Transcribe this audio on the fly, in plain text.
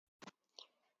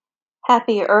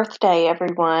Happy Earth Day,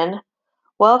 everyone.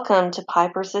 Welcome to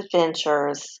Piper's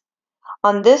Adventures.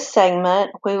 On this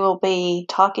segment, we will be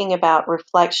talking about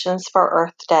reflections for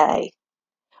Earth Day.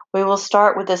 We will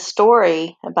start with a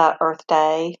story about Earth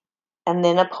Day and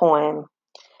then a poem.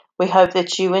 We hope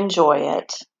that you enjoy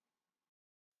it.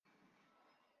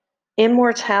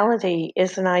 Immortality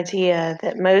is an idea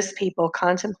that most people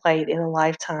contemplate in a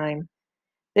lifetime.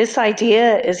 This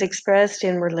idea is expressed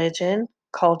in religion,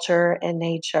 culture, and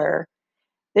nature.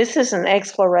 This is an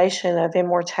exploration of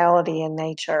immortality in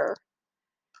nature.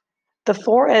 The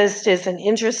forest is an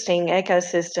interesting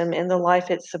ecosystem in the life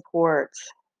it supports.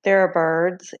 There are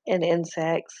birds and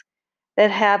insects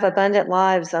that have abundant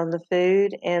lives on the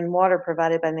food and water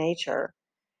provided by nature.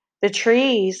 The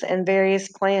trees and various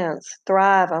plants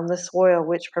thrive on the soil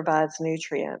which provides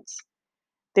nutrients.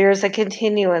 There is a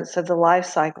continuance of the life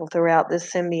cycle throughout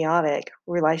this symbiotic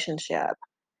relationship.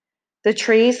 The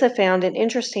trees have found an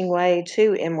interesting way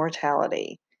to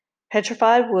immortality.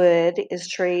 Petrified wood is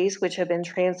trees which have been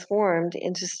transformed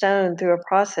into stone through a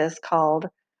process called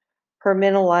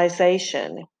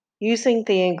permineralization. Using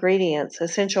the ingredients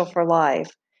essential for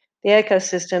life, the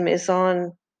ecosystem is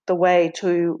on the way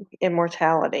to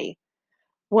immortality.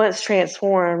 Once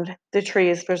transformed, the tree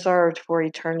is preserved for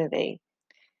eternity.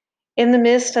 In the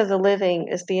midst of the living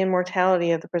is the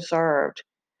immortality of the preserved.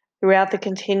 Throughout the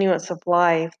continuance of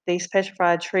life, these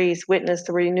petrified trees witness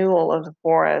the renewal of the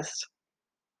forest.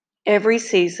 Every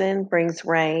season brings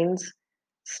rains,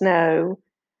 snow,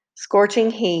 scorching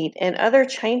heat, and other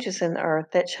changes in the earth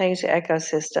that change the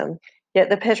ecosystem, yet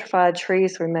the petrified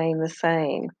trees remain the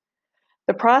same.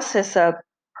 The process of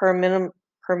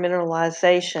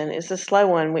permineralization is a slow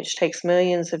one which takes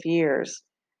millions of years.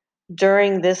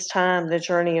 During this time, the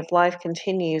journey of life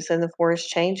continues and the forest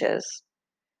changes.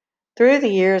 Through the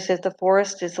years, if the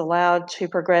forest is allowed to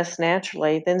progress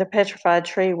naturally, then the petrified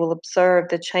tree will observe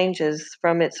the changes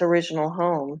from its original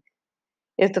home.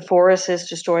 If the forest is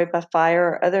destroyed by fire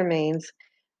or other means,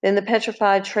 then the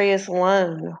petrified tree is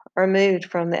alone or moved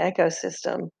from the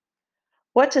ecosystem.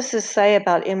 What does this say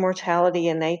about immortality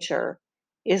in nature?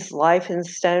 Is life in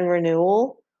stone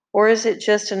renewal, or is it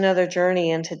just another journey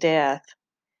into death?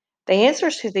 The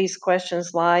answers to these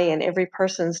questions lie in every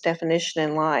person's definition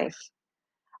in life.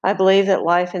 I believe that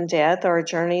life and death are a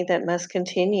journey that must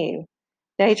continue.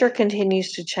 Nature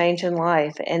continues to change in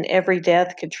life, and every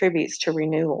death contributes to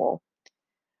renewal.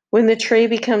 When the tree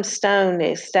becomes stone,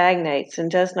 it stagnates and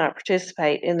does not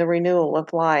participate in the renewal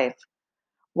of life.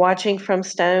 Watching from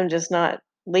stone does not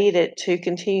lead it to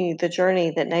continue the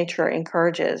journey that nature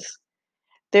encourages.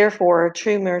 Therefore,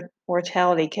 true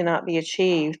mortality cannot be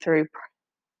achieved through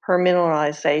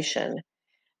permineralization.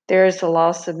 There is a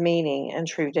loss of meaning and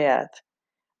true death.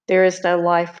 There is no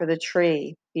life for the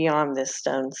tree beyond this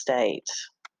stone state.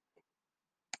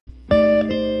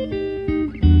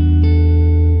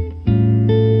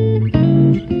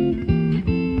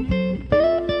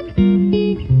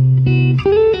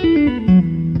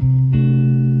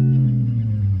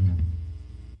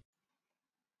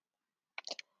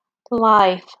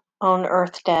 Life on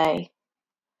Earth Day.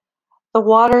 The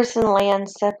waters and land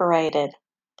separated.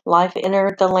 Life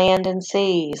entered the land and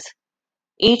seas.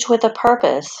 Each with a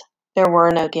purpose, there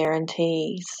were no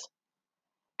guarantees.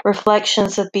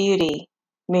 Reflections of beauty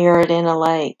mirrored in a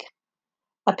lake.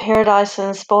 A paradise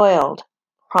unspoiled,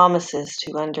 promises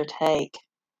to undertake.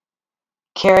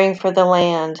 Caring for the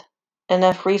land,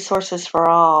 enough resources for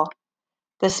all.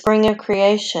 The spring of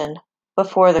creation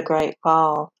before the great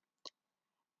fall.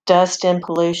 Dust and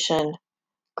pollution,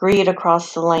 greed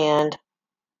across the land.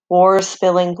 Wars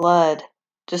spilling blood,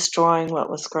 destroying what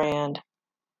was grand.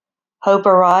 Hope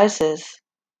arises,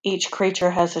 each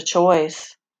creature has a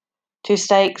choice. To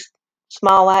take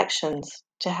small actions,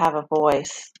 to have a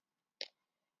voice.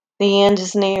 The end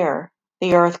is near,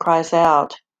 the earth cries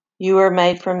out, you are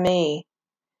made from me,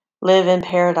 live in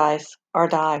paradise or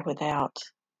die without.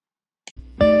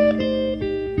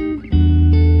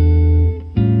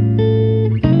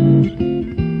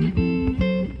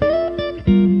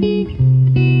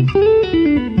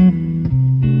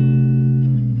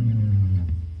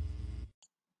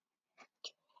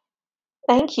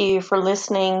 Thank you for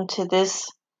listening to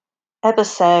this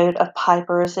episode of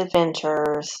Piper's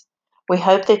Adventures. We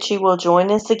hope that you will join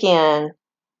us again.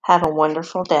 Have a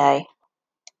wonderful day.